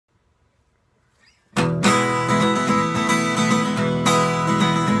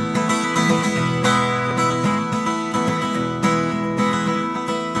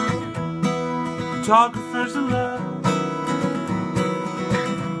Photographers in love,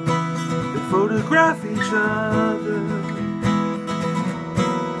 they photograph each other,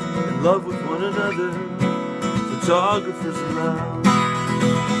 in love with one another. Photographers in love.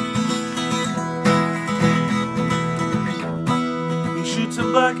 He shoots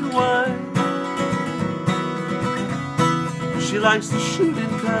in black and white, she likes to shoot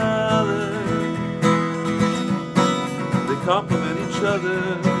in color. They compliment each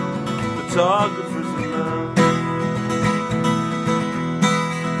other. Photographers in love.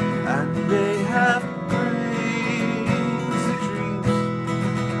 And they have crazy dreams.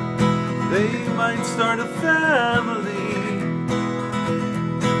 They might start a family,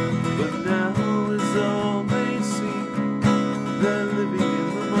 but now is all they see. They're living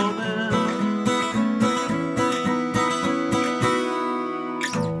in the moment.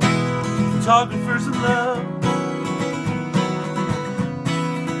 Photographers in love,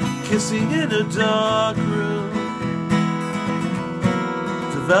 kissing in a dark room,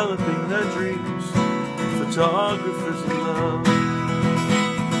 developing their dreams. Photographers in love.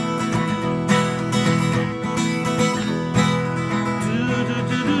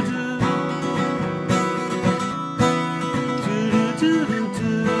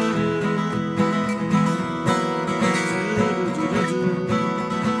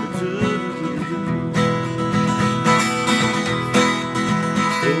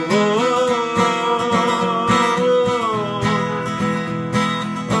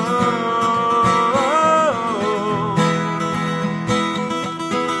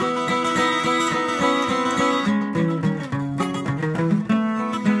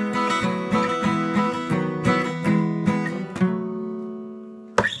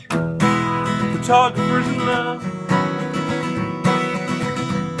 Photographers in love,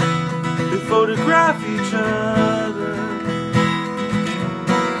 they photograph each other,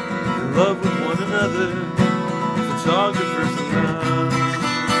 in love with one another. Photographers in love.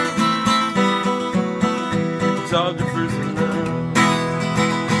 Photographers in love.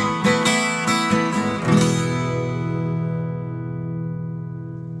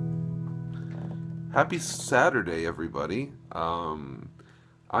 Happy Saturday, everybody.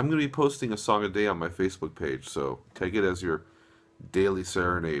 I'm going to be posting a song a day on my Facebook page, so take it as your daily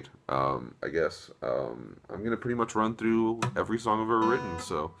serenade, I guess. I'm going to pretty much run through every song I've ever written,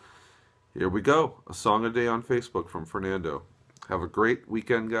 so here we go. A song a day on Facebook from Fernando. Have a great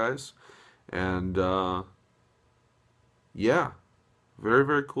weekend, guys, and yeah, very,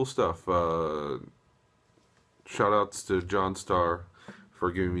 very cool stuff. Shout outs to John Starr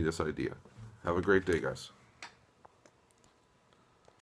for giving me this idea. Have a great day, guys.